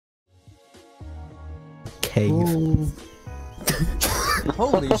cave. Ooh.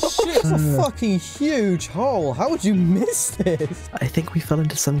 Holy shit, it's a fucking huge hole. How would you miss this? I think we fell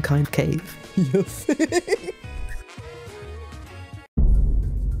into some kind of cave. You think?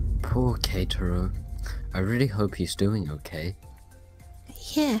 Poor Keitaro. I really hope he's doing okay.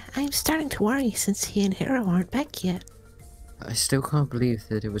 Yeah, I'm starting to worry since he and Hiro aren't back yet. I still can't believe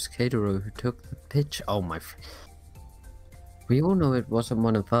that it was Keitaro who took the pitch. Oh my... We all know it wasn't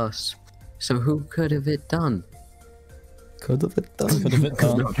one of us. So who could have it done? Could have it done. Could have it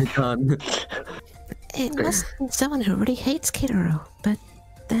Could done. have it done. It must have been someone who really hates Kitaro, but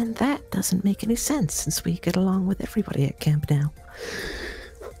then that doesn't make any sense since we get along with everybody at camp now.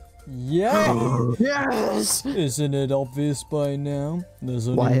 Yeah! Yes! Isn't it obvious by now? There's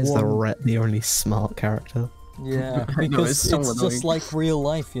only Why is the one... ret the only smart character? Yeah, I know, because it's so it's just like real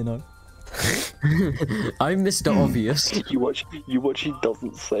life, you know? I'm Mr. Obvious. You watch, he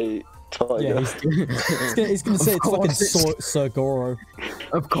doesn't say Tiger. Yeah, he's gonna say it's fucking Sir Goro.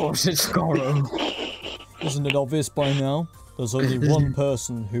 Of course it's Goro. Isn't it obvious by now? There's only one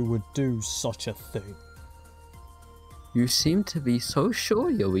person who would do such a thing. You seem to be so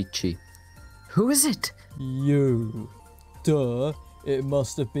sure, Yoichi. Who is it? You. Duh. It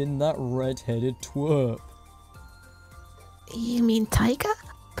must have been that red-headed twerp. You mean Taiga?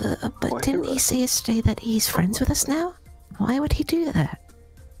 But didn't he say yesterday that he's friends with us now? Why would he do that?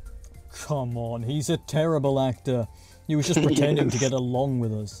 Come on, he's a terrible actor. He was just pretending to get along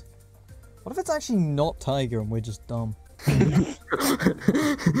with us. What if it's actually not Tiger and we're just dumb? It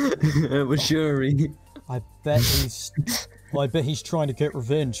was Shuri. I bet he's trying to get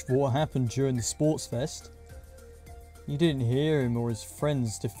revenge for what happened during the sports fest. You didn't hear him or his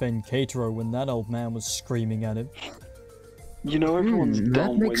friends defend Keitaro when that old man was screaming at him. You know everyone's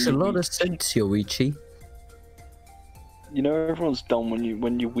dumb That makes a when lot of sense, Yoichi. You know everyone's dumb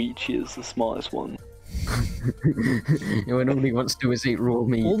when Yoichi is the smartest one. When all he wants to do is eat raw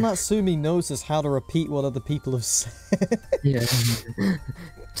meat. All Natsumi knows is how to repeat what other people have said. Yeah.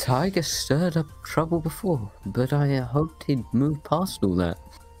 Tiger stirred up trouble before, but I hoped he'd move past all that.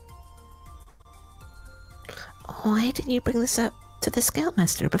 Why didn't you bring this up to the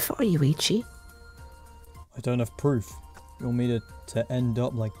Scoutmaster before, Yuichi? I don't have proof. You want me to end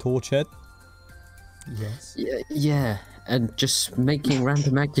up like Torchhead? Yes. Yeah, and just making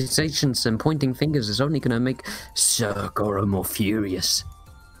random accusations and pointing fingers is only gonna make Sir Goro more furious.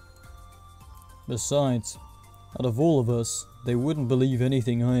 Besides, out of all of us, they wouldn't believe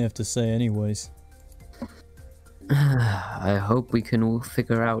anything I have to say anyways. I hope we can all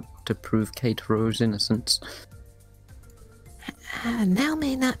figure out to prove Keitaro's innocence. Now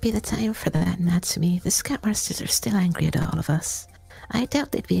may not be the time for that, Natsumi. The Scoutmasters are still angry at all of us. I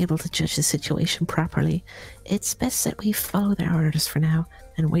doubt they'd be able to judge the situation properly. It's best that we follow their orders for now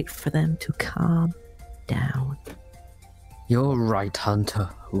and wait for them to calm down. You're right, Hunter.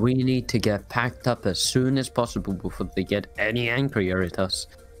 We need to get packed up as soon as possible before they get any angrier at us.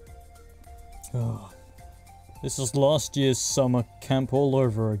 Oh, this is last year's summer camp all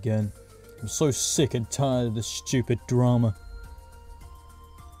over again. I'm so sick and tired of this stupid drama.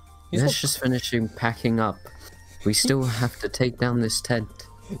 Let's just finish packing up. We still have to take down this tent.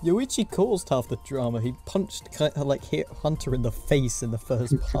 Yoichi caused half the drama. He hit Hunter in the face in the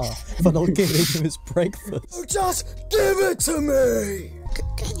first part for not giving him his breakfast. Just give it to me!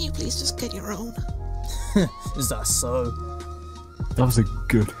 Can you please just get your own? Is that so? That was a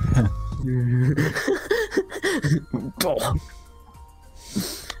good.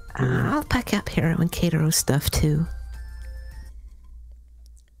 I'll pack up Hiro and Keitaro's stuff too.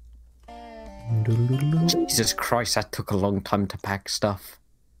 Jesus Christ, that took a long time to pack stuff.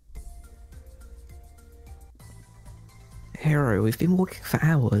 Hiro, we've been walking for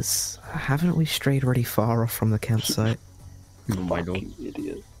hours. Haven't we strayed really far off from the campsite? Oh my lord. Fucking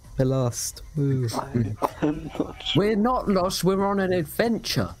idiot. We're lost. Woo. I'm not sure. We're not lost, we're on an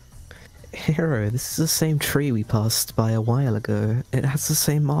adventure. Hiro, this is the same tree we passed by a while ago. It has the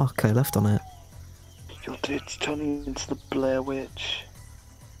same mark I left on it. Your dude's turning into the Blair Witch.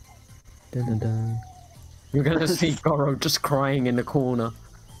 Dun -dun -dun. You're gonna see Goro just crying in the corner.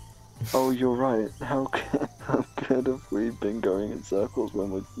 Oh, you're right. How good have we been going in circles when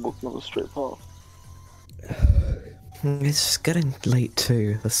we're walking on a straight path? It's getting late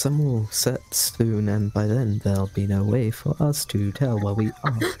too. The sun will set soon, and by then there'll be no way for us to tell where we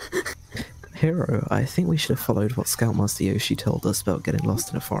are. Hiro, I think we should have followed what Scoutmaster Yoshi told us about getting lost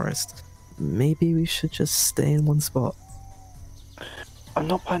in a forest. Maybe we should just stay in one spot. I'm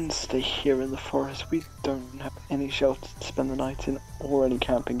not planning to stay here in the forest. We don't have any shelter to spend the night in or any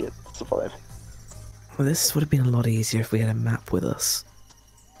camping gear to survive. Well, this would have been a lot easier if we had a map with us.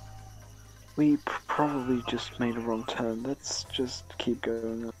 We probably just made a wrong turn. Let's just keep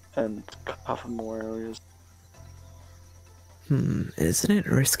going and cover more areas. Isn't it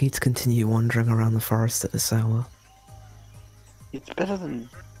risky to continue wandering around the forest at this hour? It's better than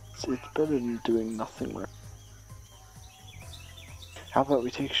doing nothing. Right? How about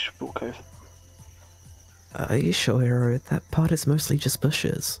we take a shortcut? Are you sure, Hero? That part is mostly just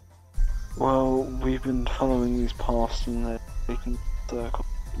bushes. Well, we've been following these paths and they're taking circles.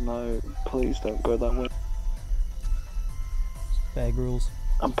 No, please don't go that way. Bag rules.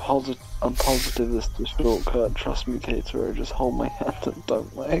 I'm positive this is a shortcut. Trust me, Caterer. Just hold my hand and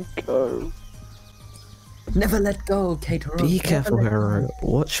don't let go. Never let go, Caterer. Be careful, Hero.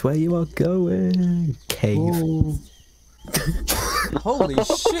 Watch where you are going. Cave. Ooh. Holy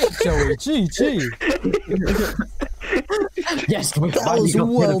shit, Joey! GG! Yes, we That finally was got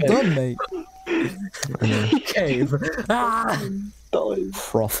well rid of done, mate. it. Cave. Ah!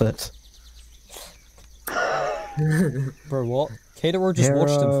 Profit. Bro, what? Caterer just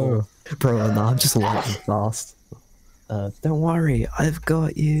watched him fall. Bro, no, I'm just lightning fast. Don't worry, I've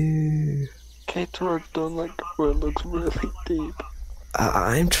got you. Caterer, don't let go. It looks really deep.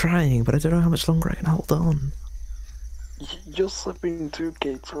 I'm trying, but I don't know how much longer I can hold on. You're slipping too,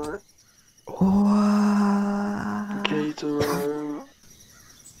 Caterer. What? Caterer.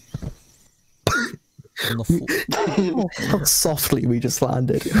 On the floor. How softly we just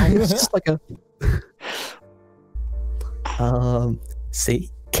landed. It's just like a...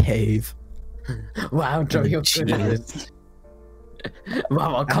 see? Cave. Wow, Joe, you're good at it.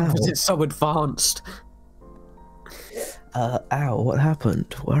 Wow, our compass is so advanced. Ow, what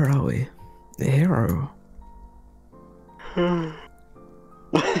happened? Where are we? Hero.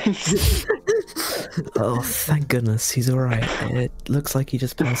 Oh, thank goodness, he's alright. It looks like he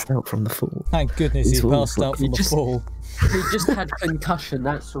just passed out from the fall. Thank goodness he These walls passed out from the fall. He just had concussion,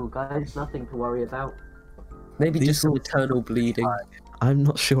 that's all, guys. Nothing to worry about. Maybe These just some walls- eternal bleeding. I'm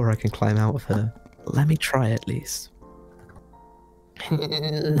not sure I can climb out of here. Let me try at least.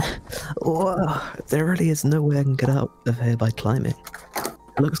 Whoa, there really is no way I can get out of here by climbing.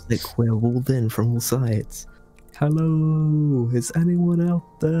 Looks like we're walled in from all sides. Hello, is anyone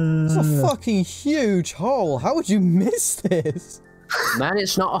out there? It's a fucking huge hole. How would you miss this? Man,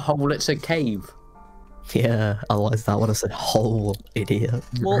 it's not a hole, it's a cave. Yeah, otherwise that would have said hole, idiot.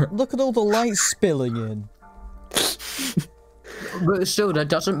 Well, look at all the light spilling in. But still, that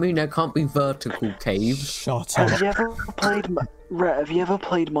doesn't mean there can't be vertical caves. Shut up. Have you ever played Rhett, have you ever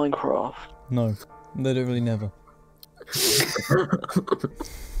played Minecraft? No, literally never.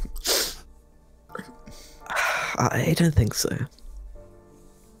 I don't think so.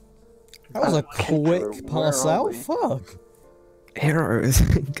 That was a Okay, quick where pass are out. we? Fuck. Heroes,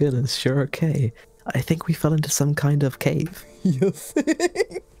 thank goodness, you're okay. I think we fell into some kind of cave. You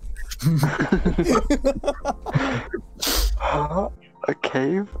think? Huh? A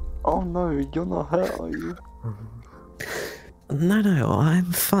cave? Oh no, you're not hurt, are you? No,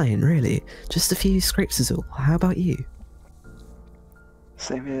 I'm fine, really. Just a few scrapes is all. How about you?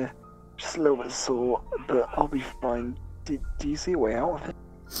 Same here. Just a little bit sore, but I'll be fine. Do you see a way out of it?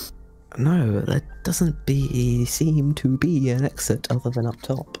 No, there doesn't seem to be an exit other than up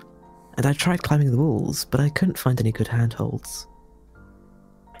top. And I tried climbing the walls, but I couldn't find any good handholds.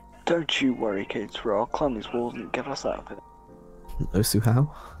 Don't you worry, Caterer. I'll climb these walls and get us out of it. No, Su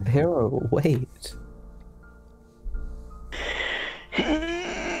how? Hero, wait.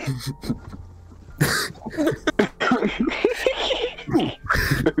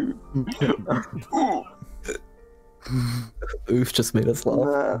 Oof just made us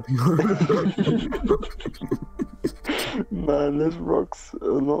laugh. Man, those rocks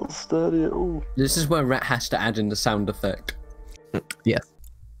are not sturdy at all. This is where Rhett has to add in the sound effect. Yes.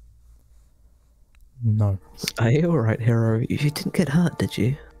 No. Are you alright, Hero? You didn't get hurt, did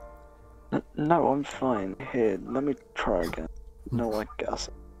you? No, I'm fine. Here, let me try again. No, I guess.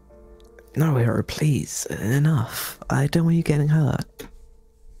 No, Hero, please. Enough. I don't want you getting hurt.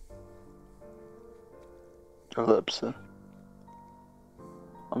 Ellipsa.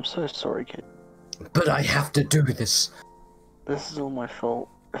 I'm so sorry, kid. But I have to do this. This is all my fault.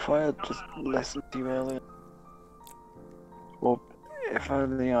 If I had just listened to you earlier. Well, if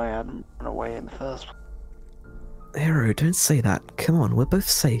only I hadn't run away in the first place. Hero, don't say that. Come on, we're both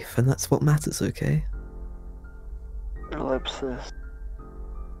safe, and that's what matters, okay? Ellipsis.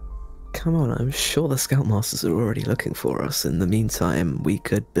 Come on, I'm sure the Scoutmasters are already looking for us. In the meantime, we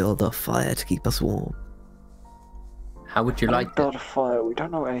could build a fire to keep us warm. How would you like build it? a fire. We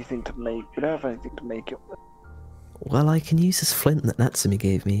don't know anything to make. We don't have anything to make it with. Well, I can use this flint that Natsumi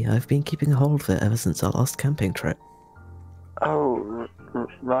gave me. I've been keeping a hold of it ever since our last camping trip. Oh,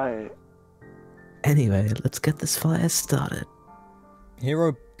 right. Anyway, let's get this fire started.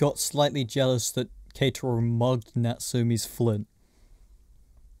 Hiro got slightly jealous that Keitaro mugged Natsumi's flint.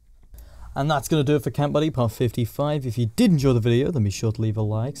 And that's going to do it for Camp Buddy Part 55. If you did enjoy the video, then be sure to leave a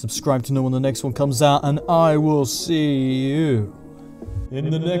like, subscribe to know when the next one comes out, and I will see you in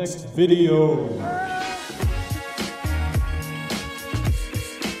the next video.